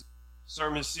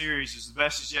sermon series is The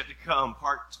Best Is Yet to Come,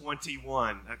 part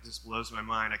 21. That just blows my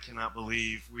mind. I cannot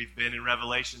believe we've been in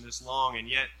Revelation this long, and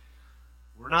yet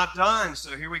we're not done.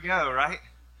 So here we go, right?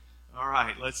 All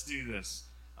right, let's do this.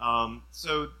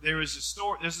 So there was a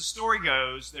story. As the story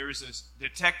goes, there was a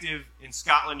detective in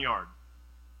Scotland Yard,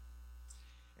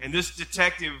 and this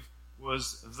detective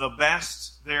was the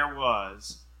best there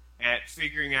was at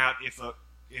figuring out if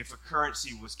a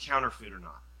currency was counterfeit or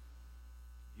not.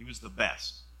 He was the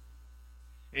best.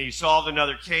 And he solved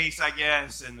another case, I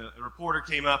guess, and the reporter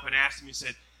came up and asked him, he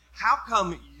said, how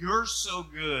come you're so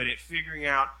good at figuring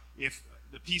out if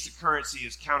the piece of currency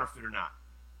is counterfeit or not?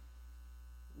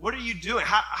 What are you doing?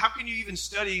 How can you even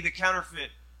study the counterfeit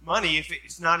money if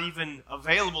it's not even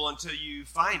available until you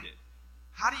find it?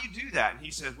 How do you do that? And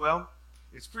he said, well,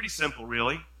 it's pretty simple,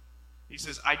 really. He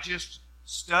says, I just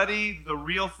study the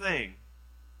real thing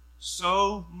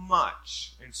so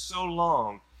much and so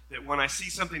long that when I see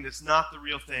something that's not the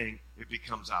real thing, it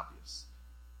becomes obvious.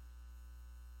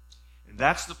 And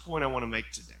that's the point I want to make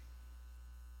today.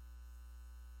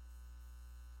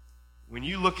 When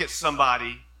you look at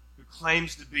somebody who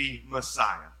claims to be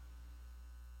Messiah,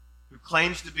 who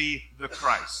claims to be the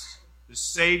Christ, the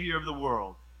Savior of the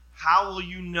world, how will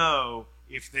you know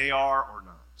if they are or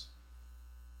not?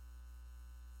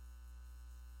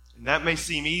 And that may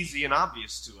seem easy and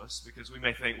obvious to us because we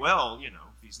may think, well,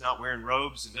 if he's not wearing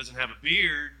robes and doesn't have a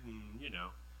beard and,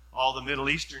 all the Middle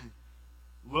Eastern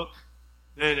look,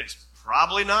 then it's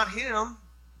probably not him.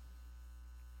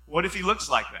 What if he looks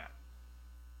like that?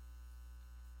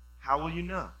 How will you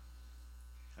know?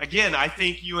 Again, I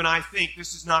think you and I think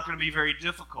this is not going to be very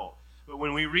difficult. But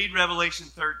when we read Revelation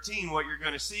 13, what you're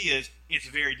going to see is it's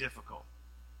very difficult.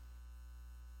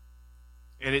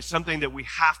 And it's something that we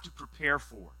have to prepare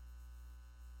for.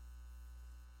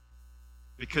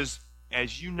 Because,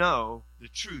 as you know, the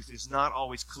truth is not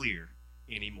always clear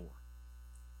anymore.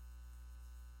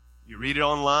 You read it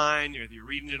online, whether you're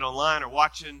reading it online or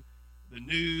watching the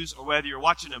news, or whether you're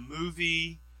watching a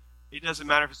movie, it doesn't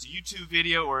matter if it's a YouTube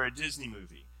video or a Disney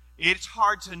movie. It's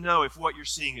hard to know if what you're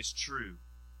seeing is true.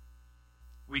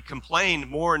 We complain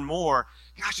more and more,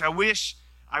 gosh, I wish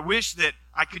that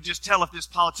I could just tell if this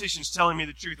politician's telling me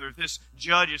the truth, or if this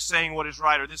judge is saying what is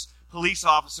right, or this police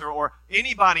officer, or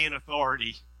anybody in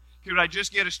authority. Could I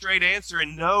just get a straight answer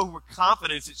and know with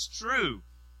confidence it's true?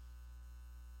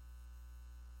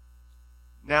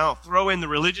 Now, throw in the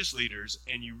religious leaders,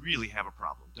 and you really have a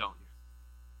problem, don't you?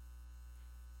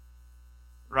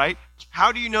 Right?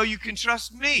 How do you know you can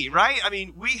trust me, right? I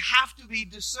mean, we have to be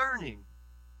discerning.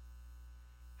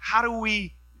 How do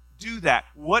we do that?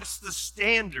 What's the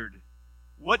standard?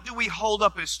 What do we hold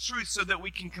up as truth so that we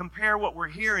can compare what we're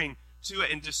hearing to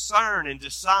it and discern and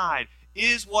decide,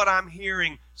 is what I'm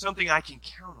hearing something I can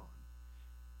count on?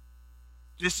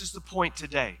 This is the point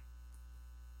today.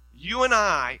 You and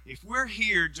I, if we're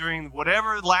here during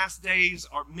whatever last days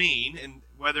mean, and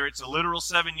whether it's a literal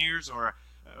 7 years or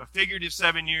a figurative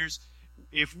 7 years,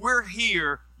 if we're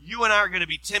here, you and I are going to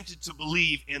be tempted to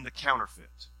believe in the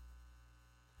counterfeit.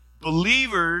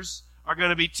 Believers are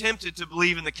going to be tempted to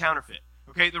believe in the counterfeit.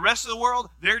 Okay, the rest of the world,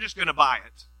 they're just going to buy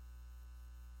it.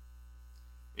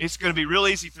 It's going to be real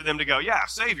easy for them to go, yeah,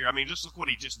 Savior, I mean, just look what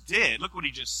he just did. Look what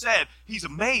he just said. He's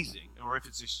amazing. Or if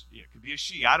it's it could be a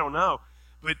she, I don't know.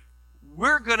 But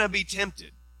we're going to be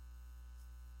tempted.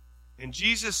 And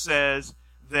Jesus says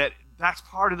that that's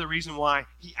part of the reason why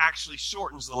he actually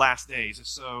shortens the last days,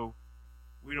 so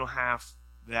we don't have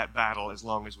that battle as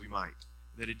long as we might,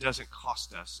 that it doesn't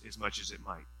cost us as much as it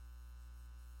might.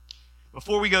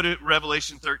 Before we go to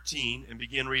Revelation 13 and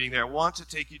begin reading there, I want to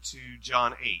take you to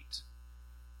John 8.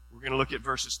 We're going to look at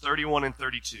verses 31 and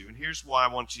 32. And here's why I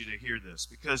want you to hear this.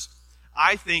 Because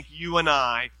I think you and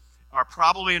I are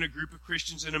probably in a group of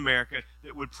Christians in America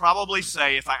that would probably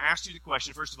say, if I asked you the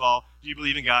question, first of all, do you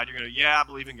believe in God? You're going to, yeah, I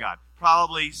believe in God.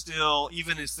 Probably still,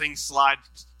 even as things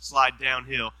slide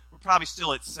downhill, we're probably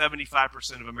still at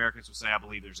 75% of Americans will say, I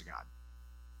believe there's a God.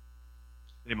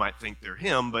 They might think they're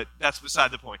him, but that's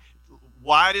beside the point.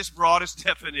 Widest, broadest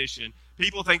definition,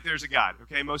 people think there's a God.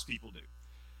 Okay, most people do.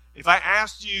 If I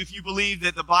asked you if you believe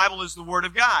that the Bible is the Word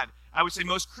of God, I would say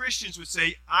most Christians would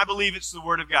say, I believe it's the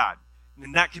Word of God.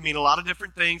 And that can mean a lot of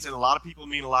different things, and a lot of people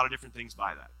mean a lot of different things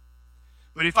by that.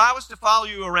 But if I was to follow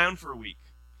you around for a week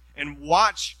and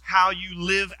watch how you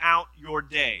live out your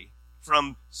day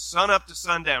from sun up to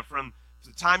sundown, from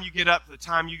the time you get up to the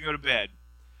time you go to bed,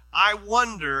 I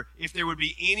wonder if there would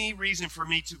be any reason for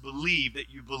me to believe that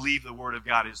you believe the Word of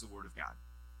God is the Word of God.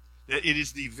 That it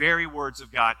is the very words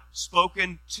of God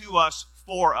spoken to us,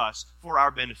 for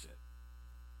our benefit.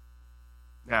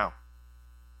 Now,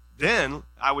 Then,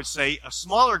 I would say, a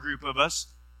smaller group of us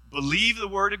believe the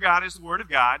Word of God is the Word of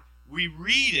God. We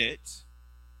read it,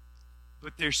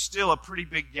 but there's still a pretty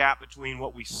big gap between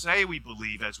what we say we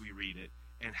believe as we read it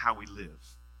and how we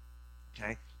live.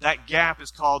 Okay? That gap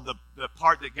is called the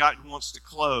part that God wants to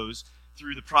close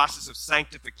through the process of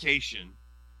sanctification.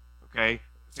 Okay?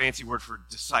 Fancy word for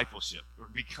discipleship, or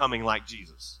becoming like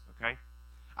Jesus. Okay?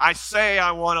 I say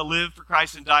I want to live for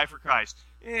Christ and die for Christ.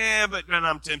 But when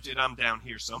I'm tempted, I'm down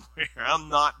here somewhere. I'm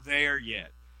not there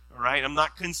yet. All right? I'm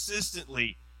not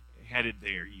consistently headed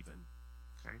there even.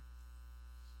 Okay?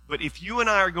 But if you and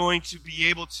I are going to be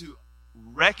able to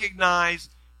recognize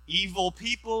evil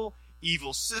people,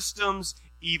 evil systems,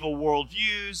 evil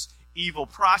worldviews, evil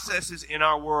processes in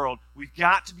our world, we've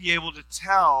got to be able to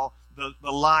tell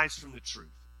the lies from the truth.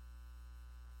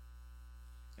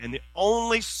 And the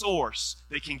only source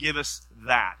that can give us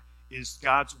that is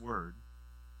God's Word.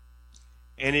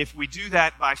 And if we do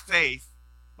that by faith,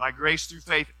 by grace through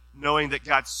faith, knowing that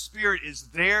God's Spirit is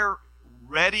there,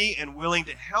 ready and willing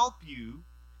to help you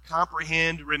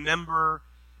comprehend, remember,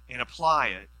 and apply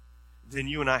it, then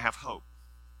you and I have hope.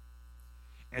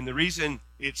 And the reason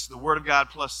it's the Word of God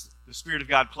plus the Spirit of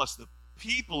God plus the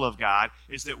people of God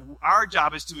is that our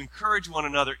job is to encourage one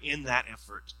another in that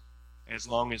effort as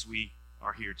long as we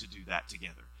are here to do that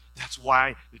together. That's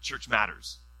why the church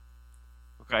matters.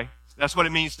 Okay? That's what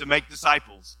it means to make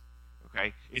disciples.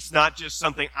 Okay? It's not just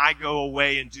something I go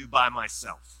away and do by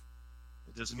myself.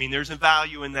 It doesn't mean there's a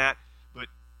value in that, but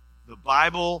the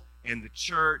Bible and the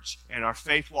church and our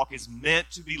faith walk is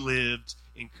meant to be lived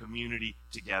in community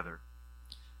together.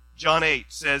 John 8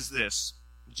 says this.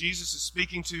 Jesus is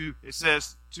speaking to, it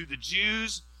says, to the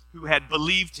Jews who had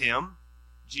believed him,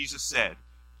 Jesus said,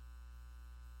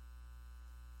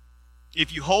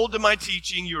 "If you hold to my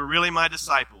teaching, you are really my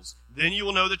disciples. Then you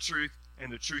will know the truth,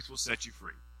 and the truth will set you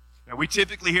free." Now, we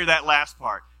typically hear that last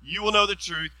part. You will know the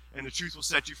truth, and the truth will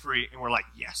set you free. And we're like,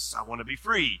 yes, I want to be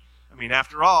free. I mean,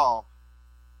 after all,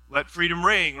 let freedom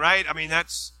ring, right? I mean,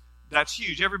 that's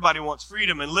huge. Everybody wants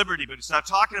freedom and liberty, but it's not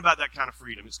talking about that kind of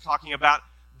freedom. It's talking about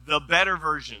the better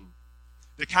version,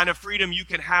 the kind of freedom you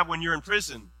can have when you're in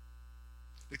prison,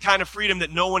 the kind of freedom that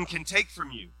no one can take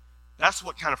from you. That's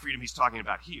what kind of freedom he's talking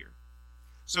about here.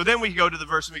 So then we go to the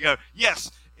verse and we go,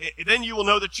 yes, then you will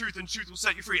know the truth, and truth will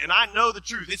set you free. And I know the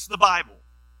truth. It's the Bible.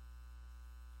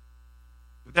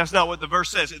 But that's not what the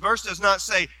verse says. The verse does not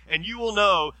say, and you will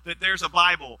know that there's a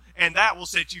Bible, and that will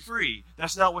set you free.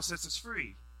 That's not what sets us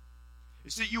free.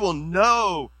 It's that you will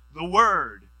know the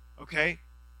Word, okay?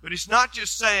 But it's not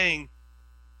just saying,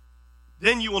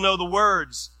 then you will know the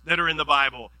words that are in the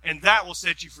Bible, and that will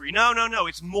set you free. No.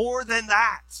 It's more than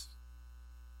that.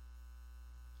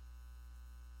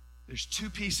 There's two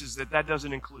pieces that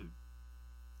doesn't include.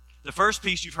 The first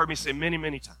piece you've heard me say many,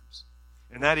 many times,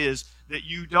 and that is that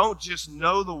you don't just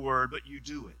know the Word, but you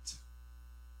do it.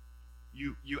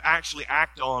 You actually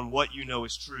act on what you know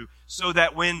is true, so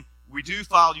that when we do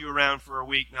follow you around for a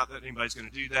week, not that anybody's going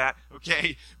to do that,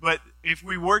 okay? But if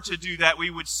we were to do that, we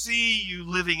would see you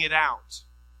living it out.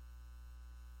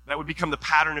 That would become the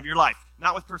pattern of your life.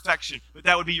 Not with perfection, but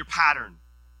that would be your pattern.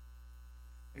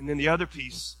 And then the other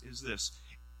piece is this.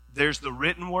 There's the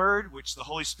written Word, which the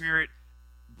Holy Spirit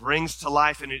brings to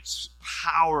life, and it's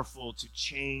powerful to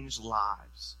change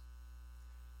lives.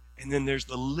 And then there's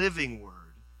the living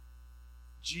Word.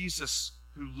 Jesus,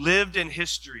 who lived in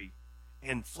history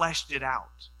and fleshed it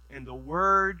out. And the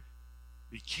Word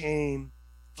became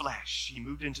flesh. He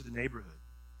moved into the neighborhood.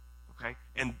 Okay?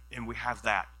 And we have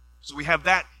that. So we have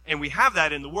that, and we have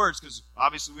that in the words, because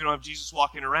obviously we don't have Jesus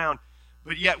walking around.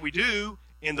 But yet we do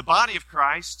in the body of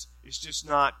Christ. It's just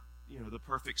not, the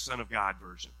perfect Son of God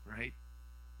version, right?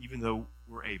 Even though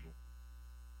we're able.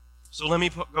 So let me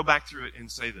go back through it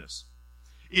and say this.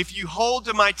 If you hold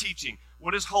to my teaching,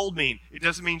 what does hold mean? It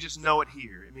doesn't mean just know it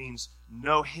here. It means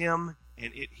know him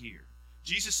and it here.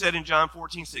 Jesus said in John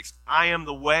 14:6, I am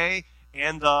the way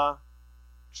and the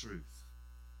truth.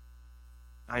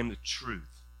 I am the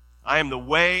truth. I am the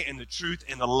way and the truth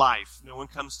and the life. No one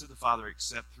comes to the Father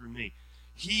except through me.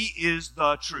 He is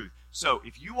the truth. So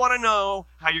if you want to know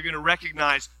how you're going to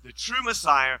recognize the true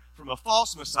Messiah from a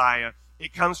false Messiah,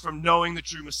 it comes from knowing the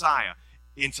true Messiah.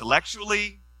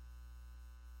 Intellectually,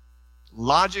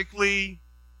 logically,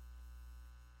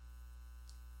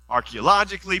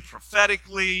 archaeologically,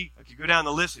 prophetically. I could go down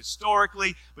the list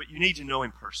historically, but you need to know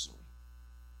him personally.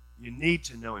 You need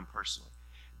to know him personally.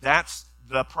 That's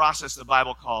the process the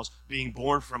Bible calls being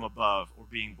born from above or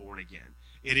being born again.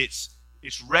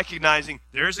 It's recognizing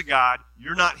there's a God,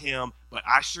 you're not him, but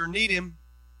I sure need him.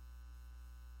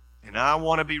 And I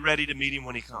want to be ready to meet him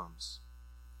when he comes.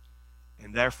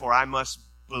 And therefore I must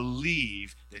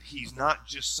believe that he's not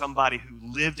just somebody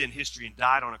who lived in history and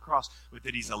died on a cross, but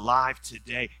that he's alive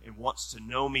today and wants to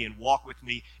know me and walk with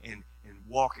me and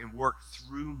walk and work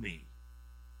through me.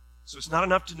 So it's not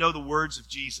enough to know the words of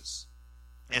Jesus,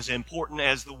 as important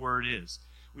as the word is.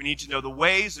 We need to know the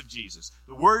ways of Jesus.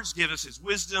 The words give us his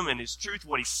wisdom and his truth,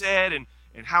 what he said and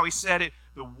how he said it.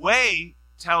 The way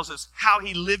tells us how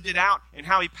he lived it out and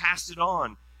how he passed it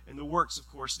on. And the works, of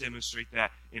course, demonstrate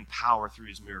that in power through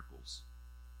his miracles.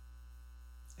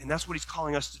 And that's what he's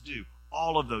calling us to do.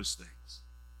 All of those things.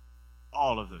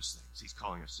 All of those things he's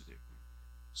calling us to do.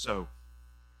 So,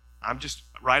 I'm just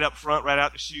right up front, right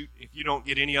out the chute. If you don't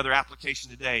get any other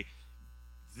application today,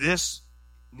 this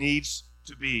needs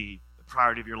to be the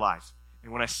priority of your life.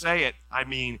 And when I say it, I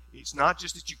mean it's not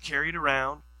just that you carry it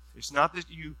around. It's not that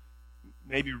you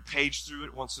maybe page through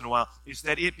it once in a while. It's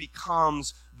that it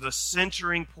becomes the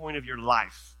centering point of your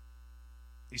life.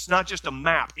 It's not just a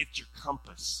map, it's your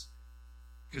compass,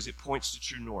 because it points to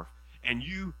true north. And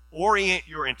you orient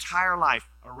your entire life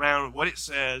around what it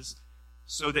says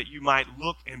so that you might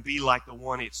look and be like the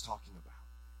one it's talking about,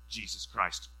 Jesus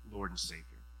Christ, Lord and Savior.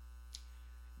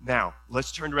 Now,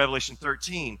 let's turn to Revelation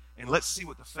 13, and let's see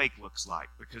what the fake looks like,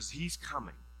 because he's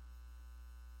coming.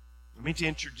 Let me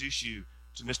introduce you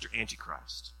to Mr.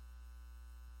 Antichrist.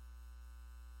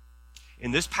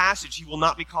 In this passage, he will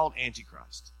not be called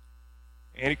Antichrist.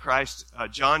 Antichrist,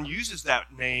 John uses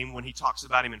that name when he talks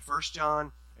about him in 1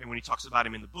 John and when he talks about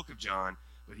him in the book of John,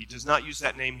 but he does not use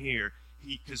that name here.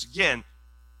 Because again,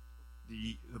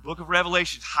 the book of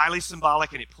Revelation is highly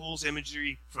symbolic, and it pulls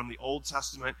imagery from the Old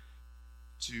Testament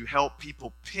to help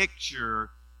people picture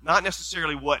not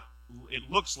necessarily what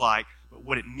it looks like, but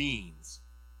what it means.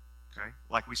 Okay?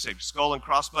 Like we say, skull and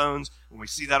crossbones, when we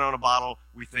see that on a bottle,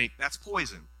 we think that's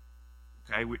poison.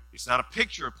 Okay? It's not a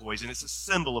picture of poison, it's a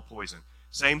symbol of poison.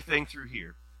 Same thing through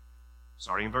here.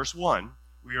 Starting in verse 1,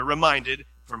 we are reminded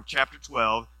from chapter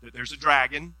 12 that there's a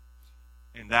dragon,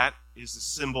 and that is the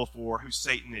symbol for who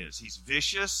Satan is. He's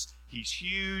vicious, he's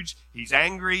huge, he's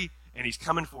angry, and he's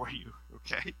coming for you.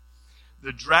 Okay?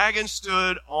 The dragon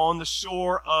stood on the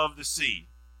shore of the sea.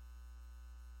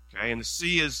 Okay? And the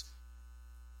sea is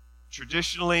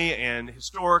traditionally and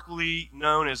historically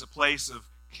known as a place of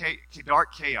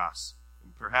dark chaos.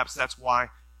 And perhaps that's why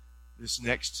this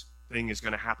next thing is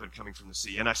going to happen coming from the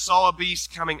sea. And I saw a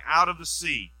beast coming out of the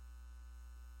sea.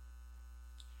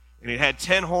 And it had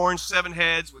 10 horns, 7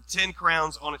 heads, with 10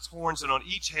 crowns on its horns, and on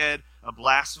each head a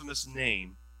blasphemous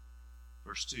name.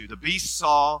 Verse 2, the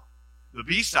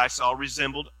beast I saw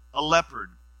resembled a leopard.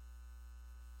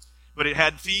 But it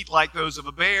had feet like those of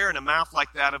a bear and a mouth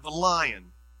like that of a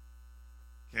lion.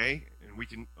 Okay,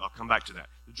 and I'll come back to that.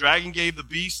 The dragon gave the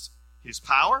beast his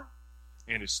power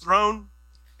and his throne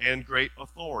and great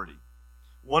authority.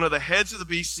 One of the heads of the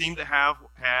beast seemed to have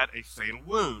had a fatal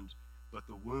wound, but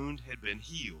the wound had been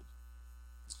healed.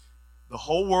 The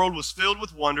whole world was filled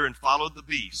with wonder and followed the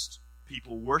beast.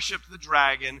 People worshipped the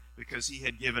dragon because he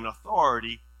had given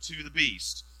authority to the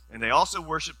beast. And they also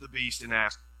worshipped the beast and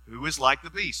asked, who is like the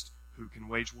beast? Who can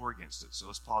wage war against it? So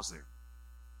let's pause there.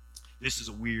 This is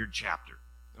a weird chapter.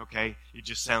 Okay? It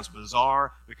just sounds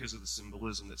bizarre because of the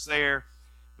symbolism that's there.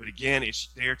 But again, it's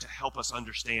there to help us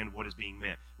understand what is being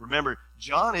meant. Remember,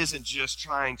 John isn't just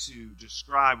trying to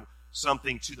describe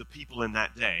something to the people in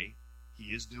that day.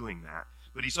 He is doing that.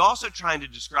 But he's also trying to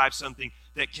describe something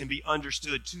that can be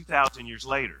understood 2,000 years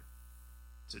later,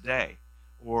 today,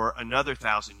 or another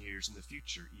 1,000 years in the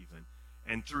future even.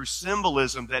 And through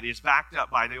symbolism that is backed up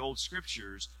by the old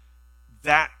scriptures,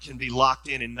 that can be locked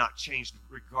in and not changed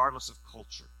regardless of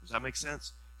culture. Does that make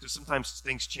sense? Because sometimes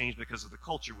things change because of the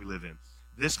culture we live in.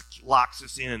 This locks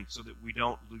us in so that we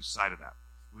don't lose sight of that.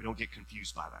 We don't get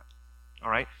confused by that. All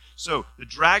right? So the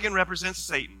dragon represents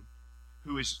Satan,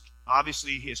 who is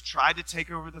obviously he has tried to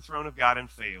take over the throne of God and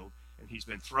failed, and he's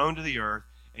been thrown to the earth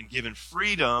and given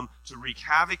freedom to wreak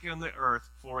havoc on the earth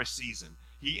for a season.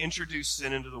 He introduced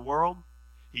sin into the world.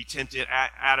 He tempted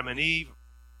Adam and Eve.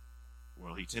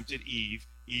 Well, he tempted Eve.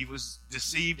 Eve was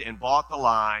deceived and bought the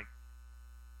lie,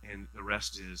 and the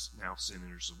rest is now sin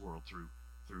enters the world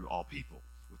through all people,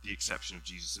 with the exception of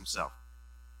Jesus himself.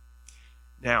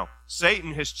 Now,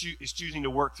 Satan is choosing to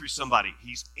work through somebody.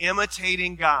 He's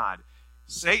imitating God.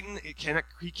 Satan, he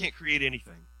can't create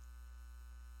anything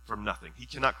from nothing. He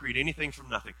cannot create anything from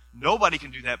nothing. Nobody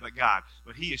can do that but God.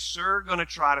 But he is sure going to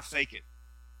try to fake it.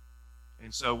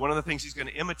 And so one of the things he's going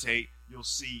to imitate, you'll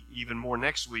see even more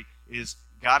next week, is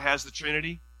God has the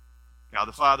Trinity, God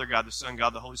the Father, God the Son,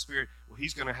 God the Holy Spirit. Well,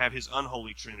 he's going to have his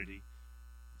unholy Trinity.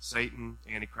 Satan,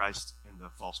 Antichrist, and the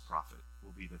false prophet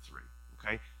will be the three.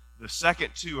 Okay? The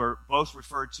second two are both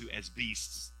referred to as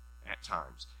beasts. at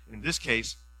times. In this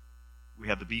case, we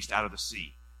have the beast out of the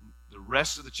sea. The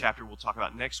rest of the chapter we'll talk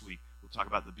about next week. We'll talk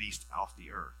about the beast off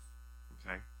the earth.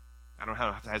 Okay? I don't know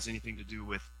if that has anything to do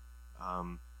with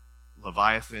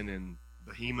Leviathan and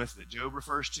Behemoth that Job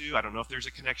refers to. I don't know if there's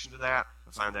a connection to that.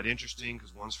 I find that interesting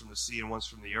because one's from the sea and one's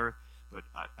from the earth, but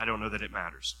I don't know that it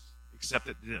matters, except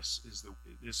that this is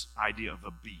this idea of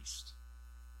a beast.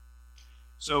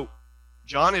 So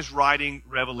John is writing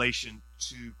Revelation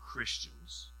to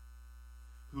Christians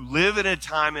who live in a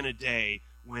time and a day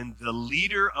when the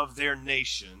leader of their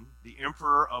nation, the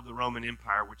emperor of the Roman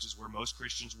Empire, which is where most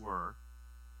Christians were,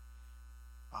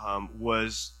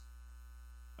 was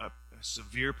a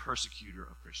severe persecutor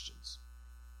of Christians.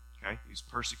 Okay, he's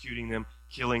persecuting them,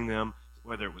 killing them,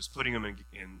 whether it was putting them in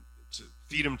to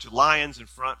feed them to lions in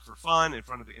front for fun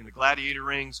in the gladiator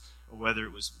rings, or whether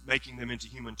it was making them into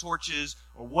human torches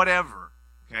or whatever.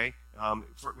 Okay,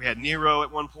 we had Nero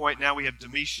at one point. Now we have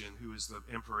Domitian, who is the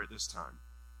emperor at this time.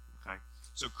 Okay,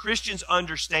 so Christians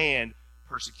understand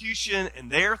persecution, and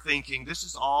they're thinking this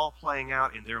is all playing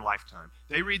out in their lifetime.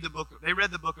 They read the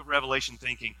book of Revelation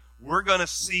thinking we're going to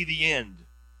see the end,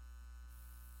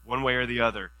 one way or the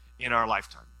other, in our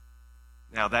lifetime.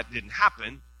 Now that didn't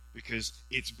happen because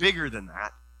it's bigger than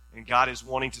that, and God is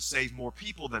wanting to save more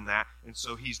people than that, and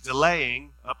so He's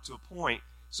delaying up to a point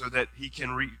so that He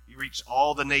can reach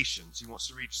all the nations. He wants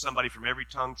to reach somebody from every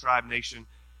tongue, tribe, nation,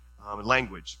 and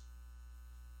language.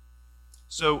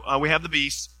 So we have the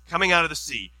beast coming out of the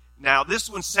sea. Now, this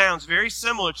one sounds very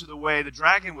similar to the way the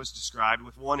dragon was described,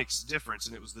 with one difference,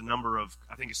 and it was the number of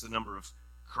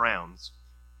crowns.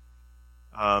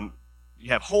 You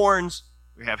have horns,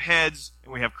 we have heads,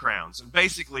 and we have crowns. And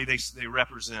basically, they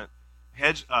represent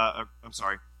heads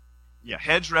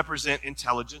represent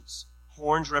intelligence,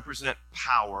 horns represent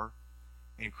power,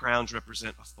 and crowns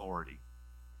represent authority.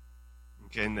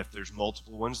 Okay, and if there's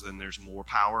multiple ones, then there's more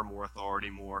power, more authority,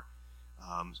 more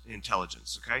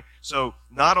intelligence. Okay, so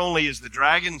not only is the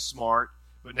dragon smart,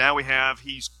 but now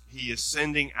he is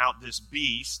sending out this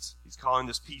beast. He's calling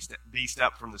this beast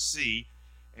up from the sea,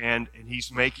 and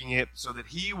he's making it so that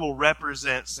he will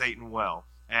represent Satan well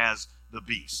as the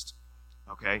beast.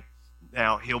 Okay,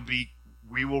 now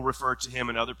we will refer to him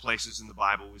in other places in the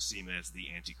Bible. We see him as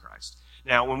the Antichrist.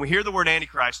 Now, when we hear the word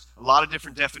Antichrist, a lot of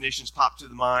different definitions pop to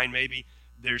the mind. Maybe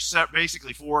there's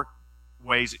basically 4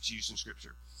 ways it's used in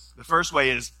Scripture. The first way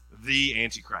is the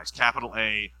Antichrist, capital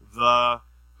A, the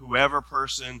whoever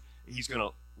person. He's going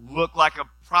to look like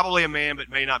probably a man, but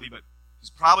may not be, but he's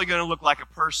probably going to look like a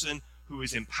person who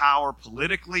is in power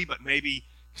politically, but maybe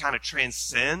kind of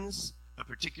transcends a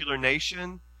particular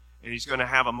nation, and he's going to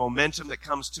have a momentum that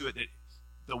comes to it that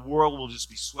the world will just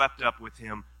be swept up with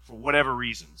him for whatever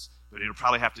reasons. But it'll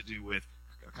probably have to do with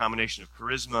a combination of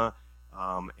charisma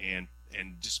and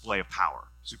display of power,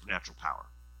 supernatural power.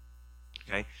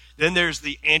 Okay. Then there's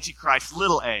the Antichrist,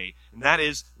 little a, and that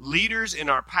is leaders in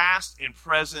our past and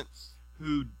present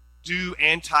who do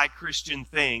anti-Christian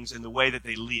things in the way that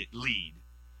they lead.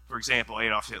 For example,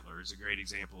 Adolf Hitler is a great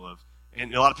example of,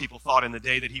 and a lot of people thought in the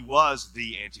day that he was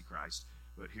the Antichrist,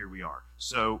 but here we are.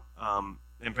 So,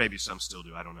 and maybe some still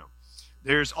do, I don't know.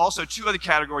 There's also 2 other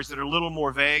categories that are a little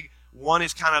more vague. One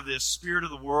is kind of this spirit of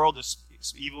the world, this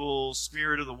evil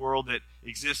spirit of the world that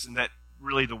exists, and that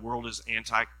really the world is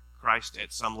anti-Christ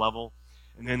at some level.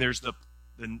 And then there's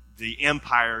the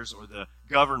empires or the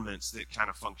governments that kind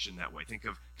of function that way. Think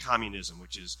of communism,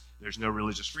 which is there's no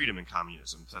religious freedom in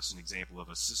communism. That's an example of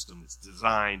a system that's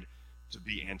designed to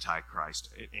be anti-Christ,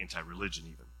 anti-religion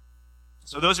even.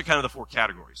 So those are kind of the 4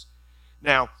 categories.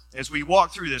 Now, as we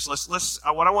walk through this,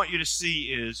 what I want you to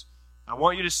see is,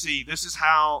 this is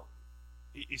how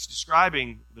it's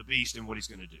describing the beast and what he's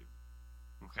going to do.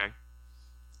 Okay?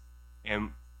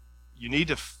 And you need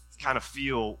to kind of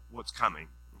feel what's coming.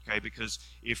 Okay? Because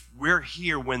if we're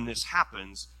here when this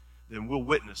happens, then we'll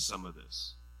witness some of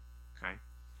this. Okay?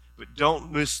 But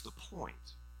don't miss the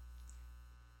point.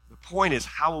 The point is,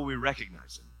 how will we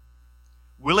recognize him?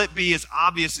 Will it be as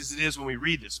obvious as it is when we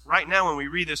read this? Right now, when we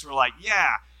read this, we're like,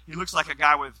 yeah, he looks like a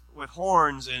guy with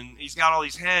horns, and he's got all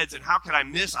these heads, and how could I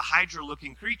miss a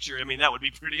Hydra-looking creature? I mean, that would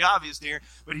be pretty obvious here,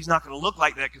 but he's not going to look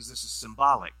like that because this is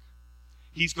symbolic.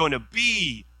 He's going to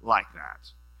be like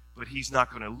that, but he's not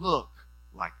going to look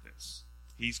like this.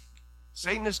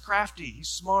 Satan is crafty. He's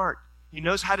smart. He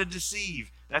knows how to deceive.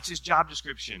 That's his job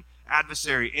description.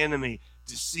 Adversary, enemy,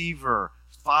 deceiver,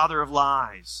 father of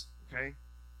lies. Okay?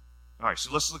 All right,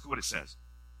 so let's look at what it says.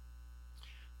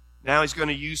 Now he's going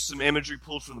to use some imagery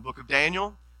pulled from the book of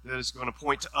Daniel that is going to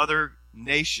point to other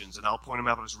nations, and I'll point them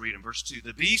out as I read them. Verse 2,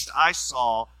 the beast I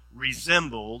saw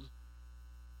resembled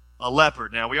a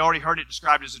leopard. Now, we already heard it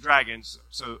described as a dragon,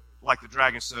 so like the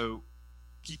dragon, so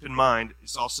keep in mind,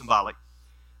 it's all symbolic.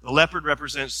 The leopard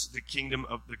represents the kingdom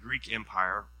of the Greek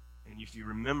Empire. And if you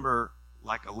remember,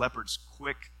 like a leopard's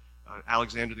quick,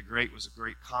 Alexander the Great was a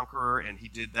great conqueror, and he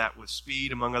did that with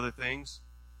speed, among other things.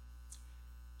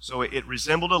 So it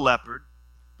resembled a leopard,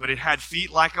 but it had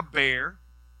feet like a bear.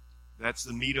 That's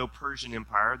the Medo-Persian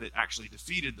Empire that actually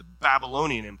defeated the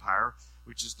Babylonian Empire,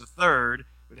 which is the third.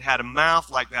 But it had a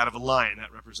mouth like that of a lion.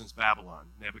 That represents Babylon.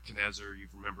 Nebuchadnezzar, you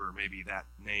remember maybe that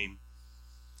name.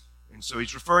 And so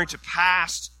he's referring to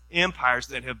past empires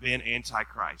that have been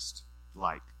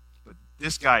Antichrist-like. But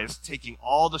this guy is taking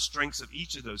all the strengths of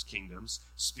each of those kingdoms,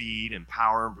 speed and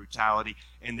power and brutality,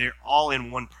 and they're all in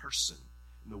one person.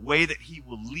 And the way that he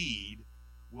will lead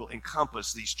will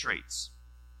encompass these traits.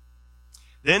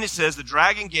 Then it says the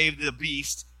dragon gave the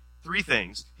beast three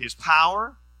things: his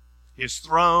power, his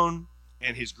throne,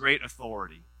 and his great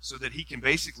authority, so that he can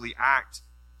basically act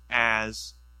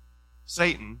as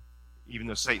Satan, even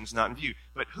though Satan's not in view.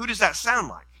 But who does that sound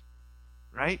like?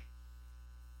 Right?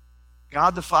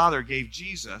 God the Father gave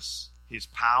Jesus his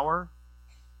power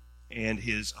and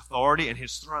his authority and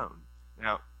his throne.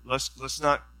 Now, let's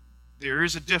not, there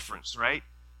is a difference, right?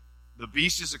 The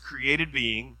beast is a created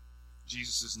being.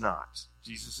 Jesus is not.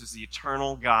 Jesus is the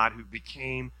eternal God who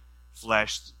became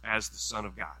flesh as the Son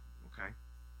of God. Okay?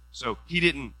 So he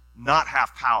didn't not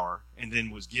have power and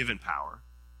then was given power.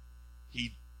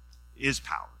 He is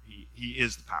power. He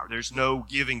is the power. There's no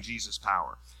giving Jesus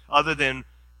power. Other than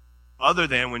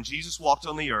when Jesus walked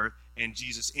on the earth and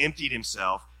Jesus emptied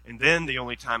himself, and then the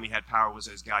only time he had power was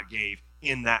as God gave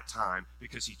in that time,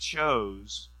 because he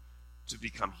chose to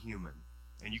become human.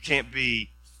 And you can't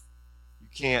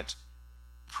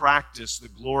practice the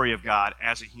glory of God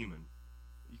as a human.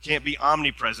 You can't be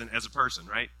omnipresent as a person,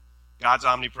 right? God's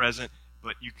omnipresent,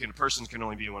 but a person can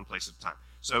only be in one place at a time.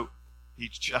 So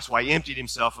that's why he emptied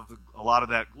himself of a lot of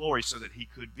that glory, so that he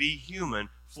could be human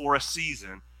for a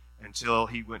season until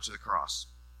he went to the cross.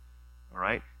 All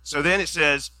right? So then it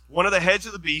says, one of the heads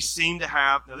of the beast seemed to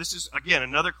have, now this is, again,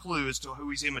 another clue as to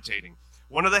who he's imitating.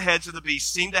 One of the heads of the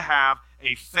beast seemed to have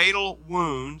a fatal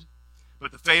wound,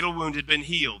 but the fatal wound had been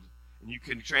healed. And you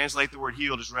can translate the word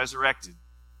healed as resurrected.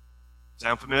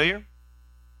 Sound familiar?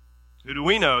 Who do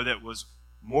we know that was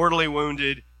mortally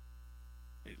wounded,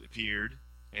 it appeared,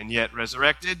 and yet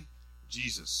resurrected?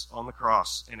 Jesus on the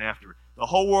cross and afterward. The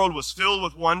whole world was filled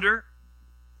with wonder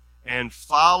and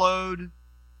followed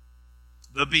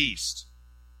the beast.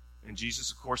 And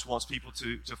Jesus, of course, wants people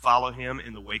to follow him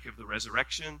in the wake of the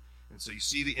resurrection. And so you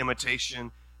see the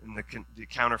imitation and the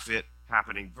counterfeit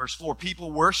happening. Verse 4,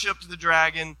 people worshipped the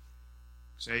dragon.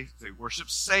 Say, they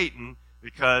worshipped Satan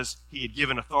because he had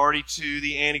given authority to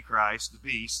the Antichrist, the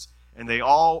beast. And they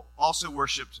all also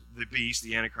worshipped the beast,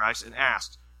 the Antichrist, and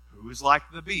asked, who is like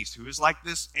the beast? Who is like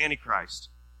this Antichrist?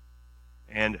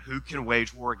 And who can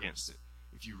wage war against it?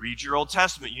 If you read your Old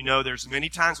Testament, you know there's many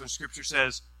times when Scripture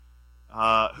says,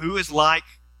 who is like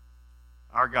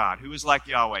our God? Who is like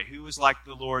Yahweh? Who is like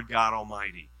the Lord God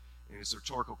Almighty? And it's a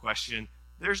rhetorical question.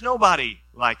 There's nobody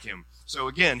like him. So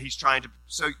again, he's trying to...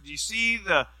 So do you see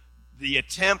the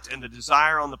attempt and the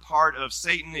desire on the part of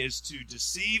Satan is to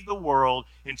deceive the world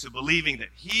into believing that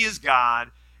he is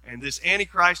God, and this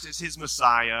Antichrist is his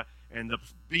Messiah, and the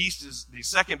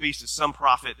second beast is some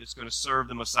prophet that's going to serve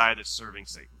the Messiah that's serving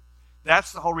Satan.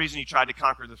 That's the whole reason he tried to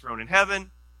conquer the throne in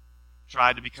heaven,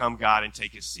 tried to become God and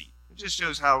take his seat. It just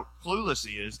shows how clueless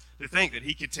he is to think that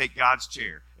he could take God's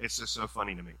chair. It's just so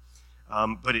funny to me.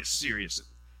 But it's serious.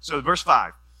 So verse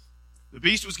 5. The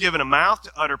beast was given a mouth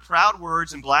to utter proud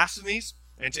words and blasphemies,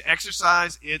 and to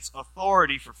exercise its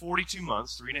authority for 42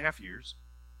 months, 3.5 years.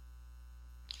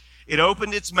 It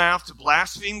opened its mouth to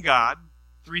blaspheme God,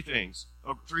 three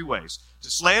ways.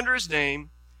 To slander his name,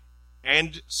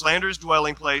 and slander his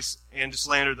dwelling place, and to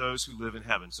slander those who live in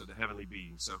heaven, so the heavenly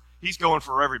beings. So he's going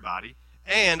for everybody.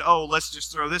 And, let's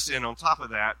just throw this in on top of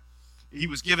that. He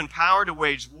was given power to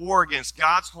wage war against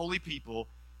God's holy people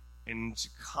and to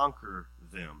conquer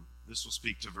them. This will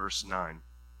speak to verse 9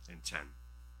 and 10.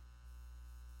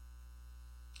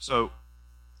 So,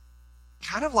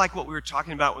 kind of like what we were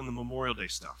talking about in the Memorial Day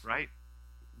stuff, right?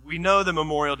 We know the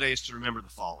Memorial Day is to remember the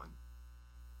fallen.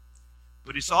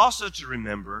 But it's also to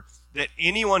remember that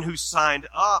anyone who signed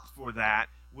up for that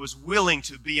was willing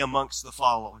to be amongst the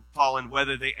fallen,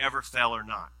 whether they ever fell or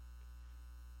not.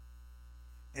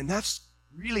 And that's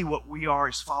really what we are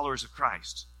as followers of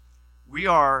Christ. We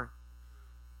are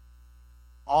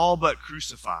all but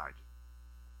crucified.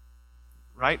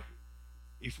 Right?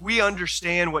 If we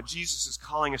understand what Jesus is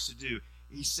calling us to do,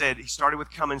 he started with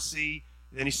come and see,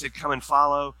 then he said come and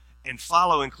follow, and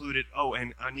follow included, oh,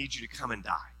 and I need you to come and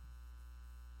die.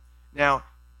 Now,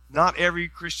 not every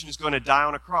Christian is going to die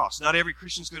on a cross. Not every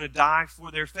Christian is going to die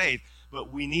for their faith.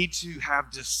 But we need to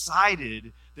have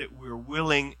decided that we're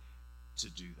willing to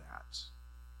do that,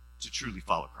 to truly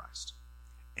follow Christ.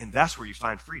 And that's where you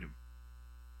find freedom.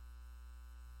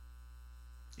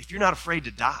 If you're not afraid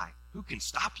to die, who can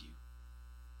stop you?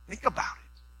 Think about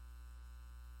it.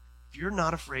 If you're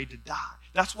not afraid to die,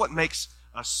 that's what makes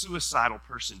a suicidal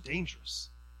person dangerous.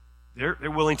 They're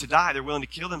willing to die. They're willing to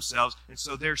kill themselves. And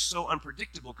so they're so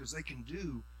unpredictable because they can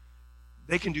do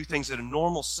things that a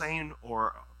normal, sane, or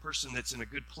a person that's in a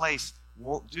good place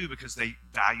won't do because they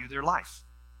value their life.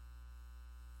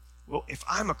 Well, if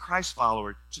I'm a Christ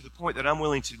follower to the point that I'm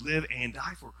willing to live and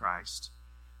die for Christ,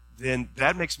 then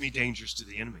that makes me dangerous to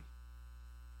the enemy.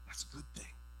 That's a good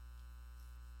thing.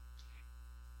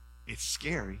 It's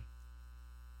scary.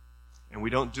 And we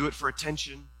don't do it for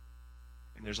attention.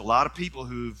 And there's a lot of people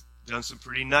who've done some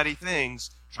pretty nutty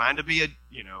things, trying to be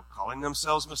calling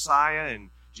themselves Messiah. And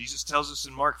Jesus tells us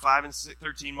in Mark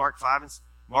 13, 5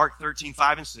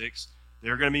 and 6,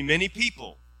 there are going to be many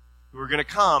people who are going to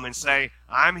come and say,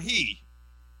 I'm he.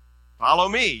 Follow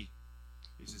me.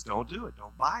 He says, don't do it.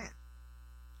 Don't buy it.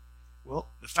 Well,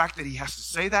 the fact that he has to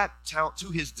say that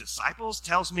to his disciples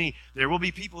tells me there will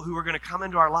be people who are going to come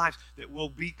into our lives that will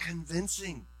be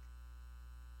convincing.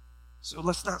 So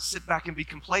let's not sit back and be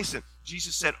complacent.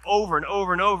 Jesus said over and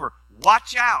over and over,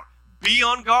 watch out, be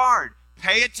on guard,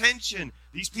 pay attention.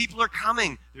 These people are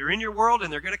coming. They're in your world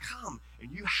and they're going to come.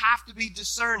 And you have to be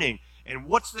discerning. And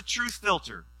what's the truth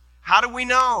filter? How do we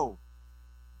know?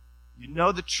 You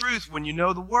know the truth when you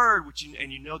know the Word,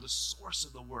 and you know the source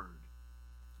of the Word.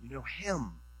 You know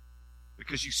Him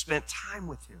because you spent time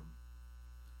with Him.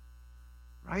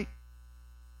 Right?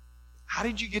 How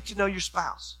did you get to know your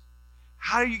spouse?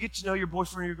 How do you get to know your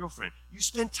boyfriend or your girlfriend? You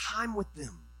spend time with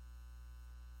them.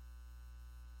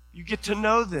 You get to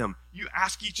know them. You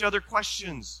ask each other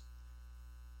questions.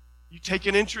 You take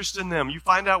an interest in them. You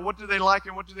find out what do they like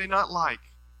and what do they not like.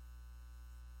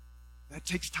 That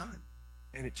takes time.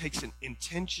 And it takes an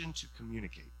intention to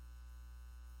communicate.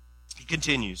 He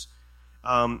continues.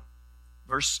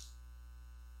 Verse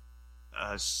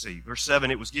 7,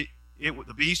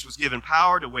 the beast was given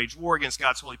power to wage war against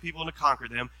God's holy people and to conquer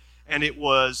them. And it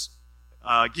was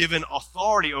given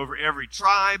authority over every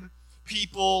tribe,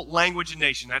 people, language, and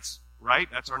nation. That's right.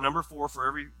 That's our number 4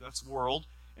 that's world.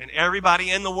 And everybody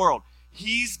in the world.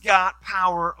 He's got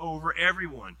power over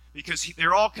everyone because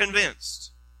they're all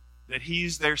convinced that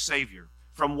he's their Savior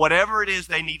from whatever it is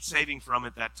they need saving from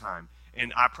at that time.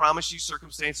 And I promise you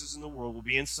circumstances in the world will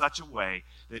be in such a way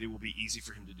that it will be easy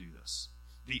for him to do this.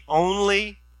 The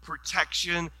only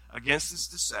protection against this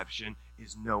deception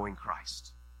is knowing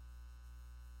Christ.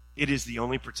 It is the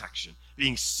only protection.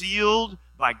 Being sealed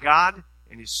by God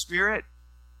and His Spirit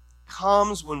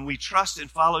comes when we trust and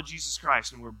follow Jesus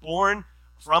Christ. And we're born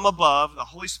from above. The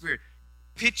Holy Spirit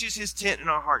pitches His tent in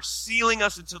our hearts, sealing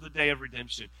us until the day of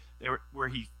redemption, where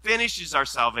He finishes our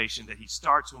salvation, that He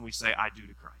starts when we say, I do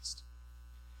to Christ.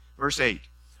 Verse 8,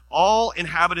 all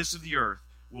inhabitants of the earth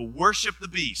will worship the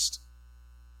beast.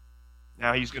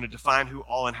 Now he's going to define who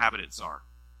all inhabitants are.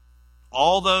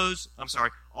 All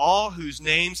whose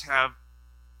names have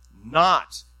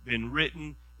not been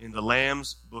written in the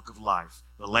Lamb's book of life.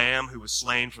 The Lamb who was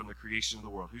slain from the creation of the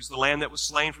world. Who's the Lamb that was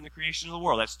slain from the creation of the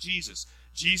world? That's Jesus.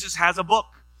 Jesus has a book,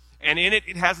 and in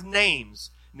it has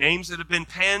names that have been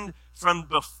penned from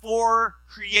before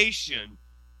creation.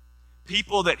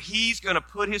 People that He's going to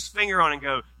put His finger on and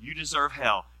go, you deserve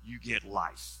hell, you get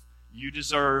life. You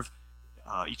deserve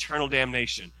eternal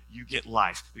damnation, you get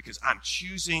life. Because I'm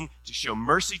choosing to show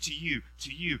mercy to you,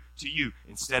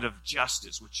 instead of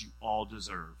justice, which you all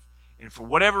deserve. And for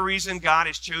whatever reason, God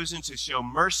has chosen to show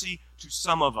mercy to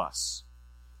some of us.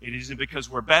 It isn't because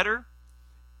we're better.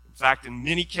 In fact, in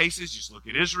many cases, just look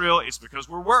at Israel, it's because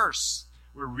we're worse.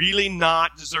 We're really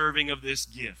not deserving of this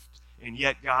gift. And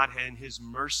yet God, in His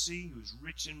mercy, who is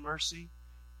rich in mercy,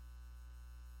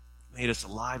 made us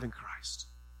alive in Christ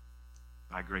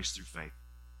by grace through faith.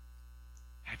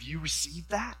 Have you received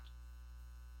that?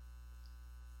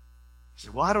 You say,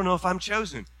 well, I don't know if I'm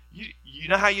chosen. You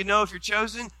know how you know if you're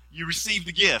chosen? You receive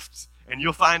the gift, and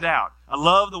you'll find out. I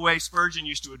love the way Spurgeon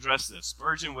used to address this.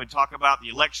 Spurgeon would talk about the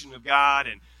election of God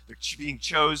and being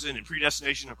chosen and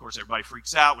predestination. Of course, everybody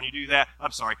freaks out when you do that.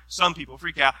 I'm sorry, some people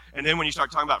freak out. And then when you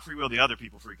start talking about free will, the other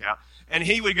people freak out. And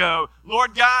he would go,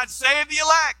 Lord God, save the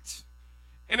elect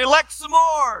and elect some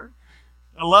more.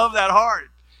 I love that heart.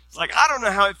 It's like, I don't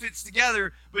know how it fits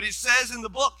together, but it says in the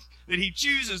book that he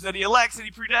chooses, that he elects, that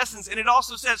he predestines, and it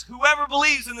also says, whoever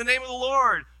believes in the name of the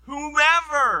Lord,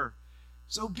 whomever.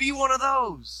 So be one of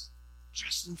those.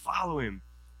 Trust and follow him.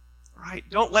 All right?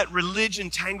 Don't let religion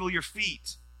tangle your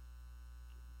feet.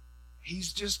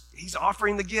 He's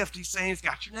offering the gift. He's saying, it's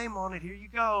got your name on it. Here you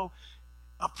go.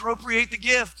 Appropriate the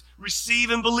gift. Receive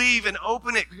and believe and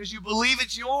open it because you believe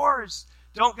it's yours.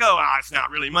 Don't go, it's not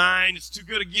really mine. It's too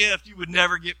good a gift. You would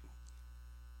never get.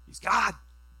 He's God.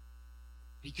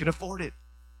 He can afford it.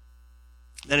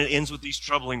 Then it ends with these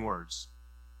troubling words.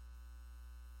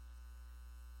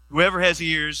 Whoever has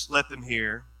ears, let them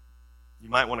hear. You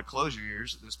might want to close your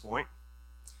ears at this point.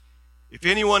 If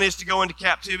anyone is to go into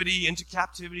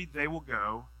captivity they will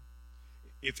go.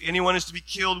 If anyone is to be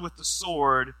killed with the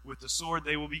sword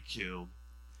they will be killed.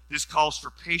 This calls for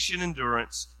patient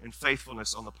endurance and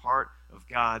faithfulness on the part of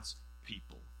God's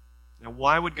people. Now,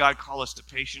 why would God call us to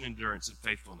patient endurance and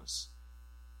faithfulness?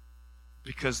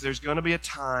 Because there's going to be a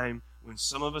time when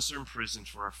some of us are imprisoned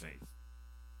for our faith.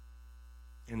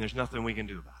 And there's nothing we can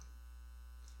do about it.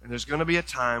 And there's going to be a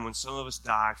time when some of us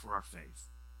die for our faith.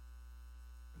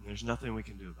 And there's nothing we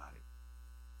can do about it.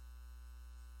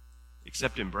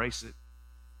 Except embrace it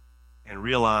and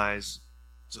realize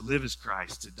to live is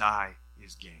Christ, to die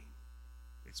is gain.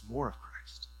 It's more of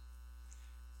Christ.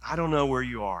 I don't know where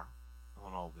you are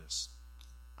on all this.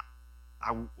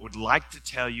 I would like to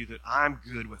tell you that I'm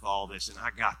good with all this and I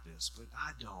got this, but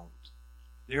I don't.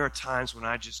 There are times when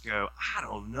I just go, I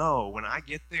don't know when I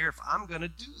get there if I'm going to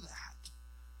do that.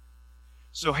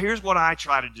 So here's what I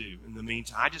try to do in the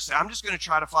meantime. I just say, I'm just going to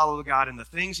try to follow the God in the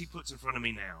things he puts in front of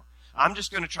me now. I'm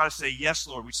just going to try to say, yes,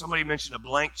 Lord. Somebody mentioned a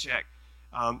blank check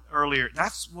earlier.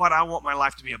 That's what I want my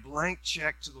life to be, a blank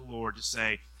check to the Lord to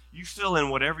say, you fill in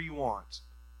whatever you want.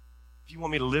 If you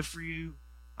want me to live for you,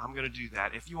 I'm going to do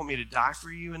that. If you want me to die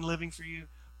for you and living for you,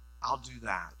 I'll do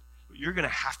that. But you're going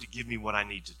to have to give me what I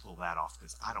need to pull that off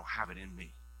because I don't have it in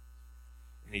me.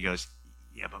 And he goes,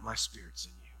 yeah, but my Spirit's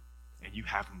in you, and you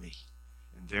have me.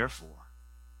 And therefore,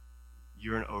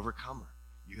 you're an overcomer.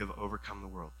 You have overcome the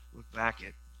world. Look back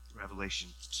at Revelation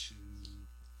 2,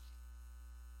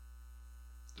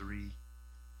 3,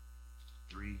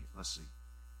 let's see.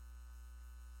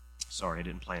 Sorry, I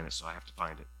didn't plan it, so I have to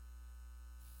find it.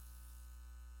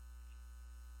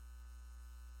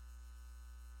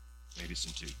 Maybe it's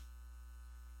in 2.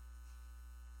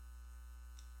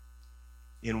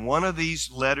 In one of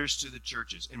these letters to the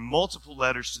churches, in multiple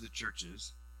letters to the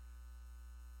churches,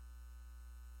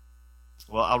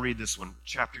 well, I'll read this one.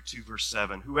 Chapter 2, verse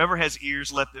 7. Whoever has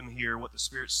ears, let them hear what the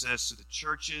Spirit says to the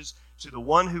churches. To the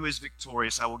one who is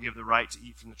victorious, I will give the right to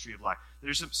eat from the tree of life.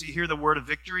 See here the word of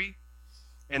victory?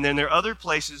 And then there are other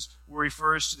places where it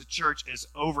refers to the church as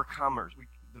overcomers.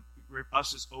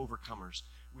 Us as overcomers.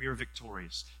 We are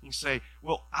victorious. You say,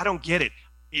 well, I don't get it.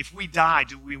 If we die,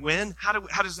 do we win? How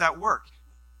does that work?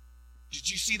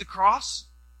 Did you see the cross?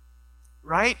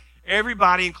 Right?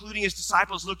 Everybody, including his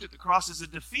disciples, looked at the cross as a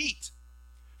defeat.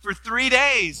 For 3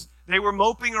 days, they were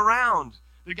moping around.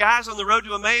 The guys on the road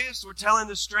to Emmaus were telling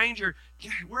the stranger,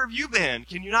 where have you been?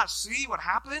 Can you not see what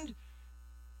happened?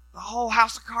 The whole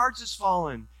house of cards has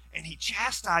fallen. And he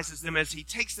chastises them as he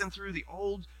takes them through the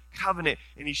old covenant.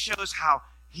 And he shows how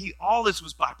all this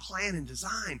was by plan and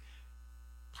design.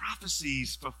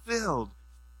 Prophecies fulfilled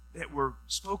that were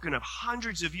spoken of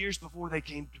hundreds of years before they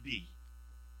came to be.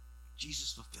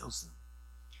 Jesus fulfills them.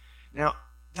 Now,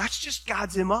 that's just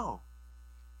God's MO.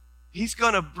 He's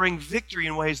going to bring victory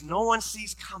in ways no one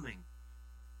sees coming.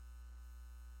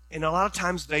 And a lot of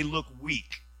times they look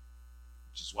weak,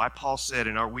 which is why Paul said,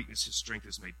 in our weakness, his strength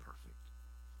is made perfect.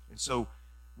 And so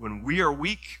when we are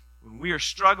weak, when we are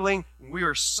struggling, when we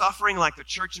are suffering like the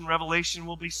church in Revelation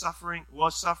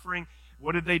was suffering,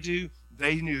 what did they do?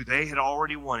 They knew they had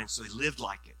already won, and so they lived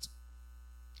like it.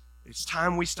 It's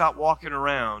time we stop walking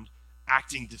around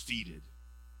acting defeated.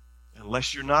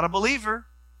 Unless you're not a believer.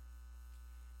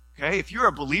 Okay, if you're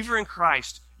a believer in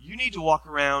Christ, you need to walk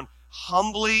around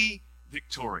humbly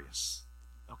victorious.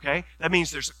 Okay? That means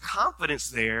there's a confidence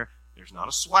there. There's not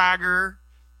a swagger.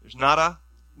 There's none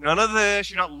of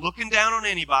this. You're not looking down on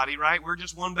anybody, right? We're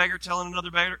just one beggar telling another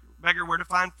beggar where to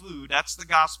find food. That's the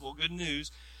gospel. Good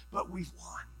news. But we've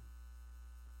won.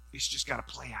 It's just got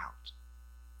to play out.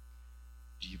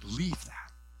 Do you believe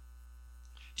that?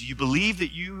 Do you believe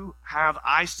that you have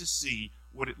eyes to see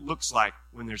what it looks like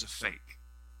when there's a fake?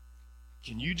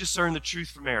 Can you discern the truth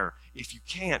from error? If you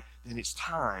can't, then it's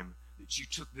time that you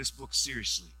took this book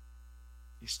seriously.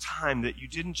 It's time that you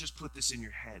didn't just put this in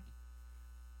your head.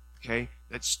 Okay?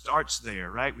 That starts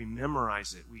there, right? We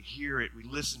memorize it. We hear it. We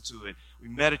listen to it. We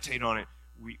meditate on it.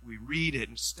 we read it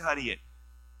and study it,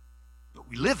 but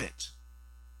we live it.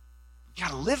 We've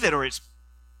got to live it, or it's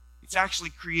actually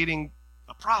creating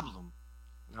a problem.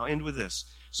 And I'll end with this.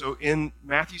 So in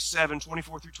Matthew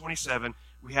 7:24-27,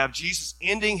 we have Jesus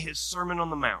ending his Sermon on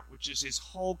the Mount, which is his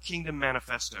whole kingdom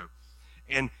manifesto.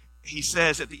 And he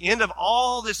says at the end of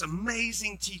all this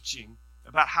amazing teaching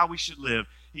about how we should live,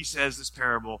 he says this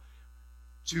parable.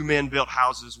 2 men built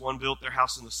houses. One built their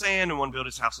house in the sand, and one built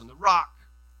his house on the rock.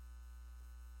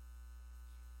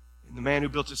 And the man who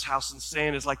built his house in the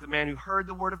sand is like the man who heard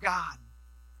the word of God,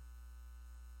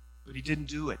 but he didn't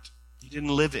do it. He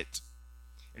didn't live it.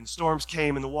 And storms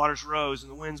came, and the waters rose, and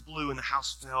the winds blew, and the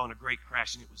house fell in a great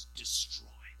crash, and it was destroyed.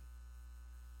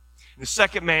 And the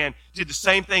second man did the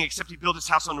same thing, except he built his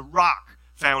house on a rock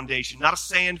foundation, not a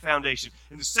sand foundation.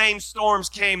 And the same storms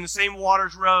came, and the same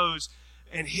waters rose,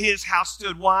 and his house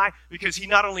stood. Why? Because he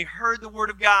not only heard the word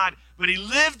of God, but he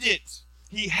lived it.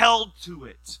 He held to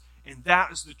it. And that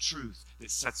is the truth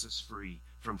that sets us free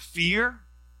from fear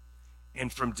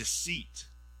and from deceit.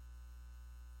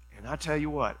 And I tell you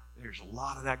what, there's a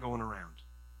lot of that going around.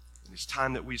 And it's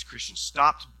time that we as Christians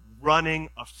stopped running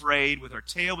afraid with our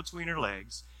tail between our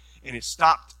legs, and it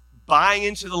stopped buying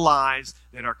into the lies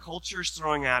that our culture is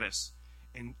throwing at us,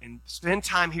 and spend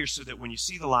time here so that when you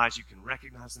see the lies, you can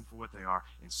recognize them for what they are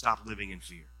and stop living in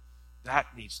fear.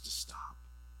 That needs to stop.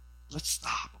 Let's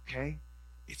stop, okay?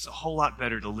 It's a whole lot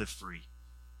better to live free.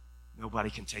 Nobody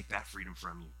can take that freedom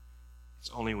from you.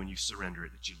 It's only when you surrender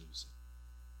it that you lose it.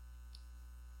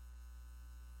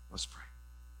 Let's pray.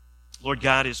 Lord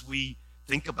God, as we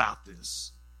think about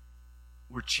this,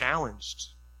 we're challenged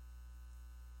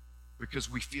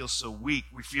because we feel so weak.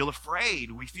 We feel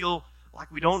afraid. We feel like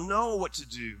we don't know what to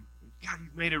do. God,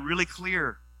 you've made it really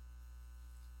clear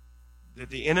that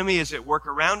the enemy is at work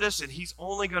around us, and he's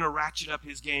only going to ratchet up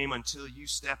his game until you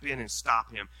step in and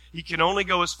stop him. He can only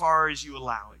go as far as you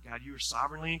allow it. God, you are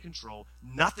sovereignly in control.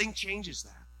 Nothing changes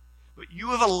that. But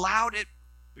you have allowed it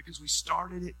because we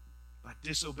started it by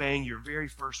disobeying your very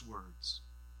first words.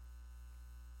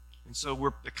 And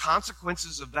so the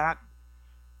consequences of that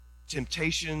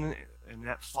temptation and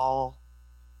that fall,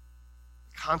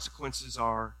 the consequences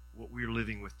are what we're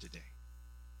living with today.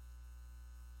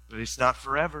 But it's not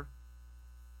forever.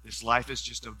 This life is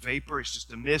just a vapor. It's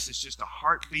just a mist. It's just a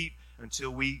heartbeat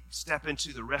until we step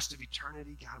into the rest of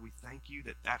eternity. God, we thank you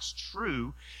that that's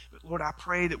true. But Lord, I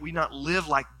pray that we not live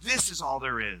like this is all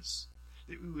there is.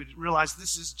 That we would realize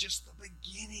this is just the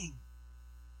beginning.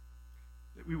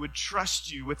 That we would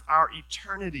trust you with our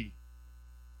eternity,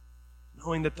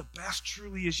 knowing that the best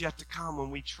truly is yet to come when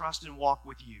we trust and walk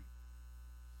with you.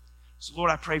 So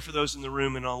Lord, I pray for those in the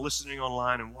room and listening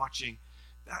online and watching.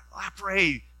 I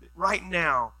pray that right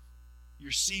now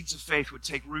your seeds of faith would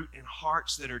take root in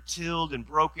hearts that are tilled and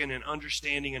broken and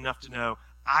understanding enough to know,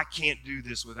 I can't do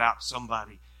this without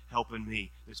somebody helping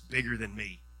me that's bigger than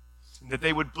me. And that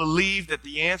they would believe that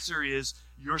the answer is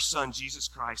your Son, Jesus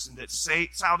Christ, and that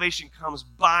salvation comes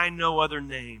by no other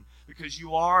name, because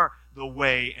you are the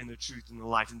way and the truth and the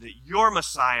life, and that your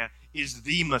Messiah is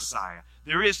the Messiah.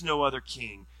 There is no other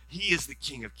king. He is the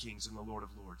King of kings and the Lord of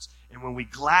lords. And when we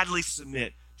gladly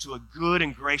submit to a good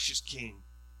and gracious King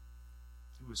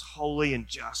who is holy and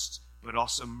just, but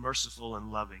also merciful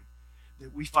and loving,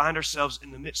 that we find ourselves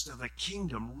in the midst of a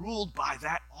kingdom ruled by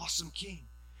that awesome King.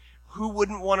 Who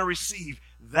wouldn't want to receive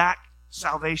that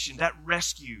salvation, that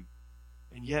rescue?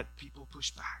 And yet people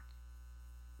push back.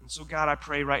 And so God, I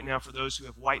pray right now for those who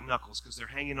have white knuckles because they're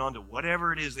hanging on to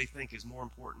whatever it is they think is more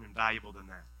important and valuable than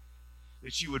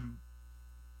that you would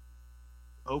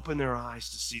open their eyes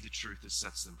to see the truth that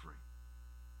sets them free.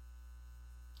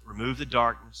 Remove the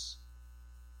darkness.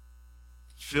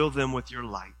 Fill them with your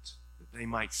light that they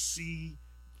might see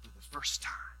for the first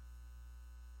time.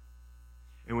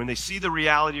 And when they see the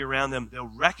reality around them,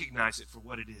 they'll recognize it for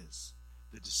what it is.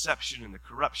 The deception and the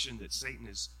corruption that Satan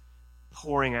is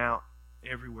pouring out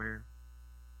everywhere.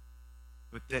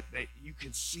 But that you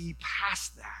can see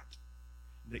past that.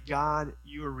 That God,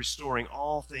 you are restoring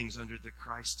all things under the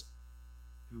Christ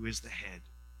who is the head.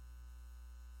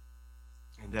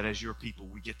 And that as your people,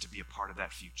 we get to be a part of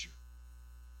that future.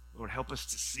 Lord, help us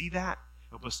to see that.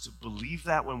 Help us to believe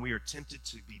that when we are tempted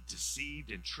to be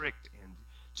deceived and tricked and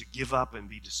to give up and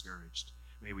be discouraged.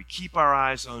 May we keep our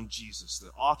eyes on Jesus,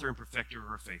 the author and perfecter of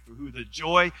our faith, for who the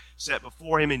joy set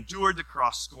before him endured the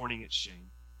cross, scorning its shame,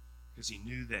 because he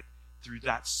knew that through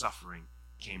that suffering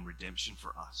came redemption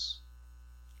for us.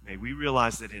 May we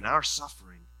realize that in our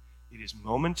suffering, it is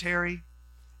momentary,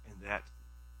 and that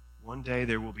one day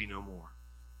there will be no more,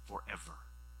 forever.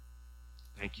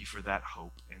 Thank you for that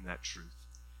hope and that truth.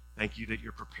 Thank you that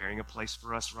you're preparing a place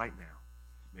for us right now.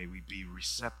 May we be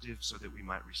receptive so that we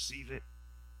might receive it,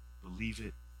 believe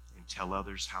it, and tell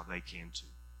others how they can too.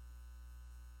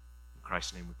 In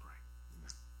Christ's name we pray.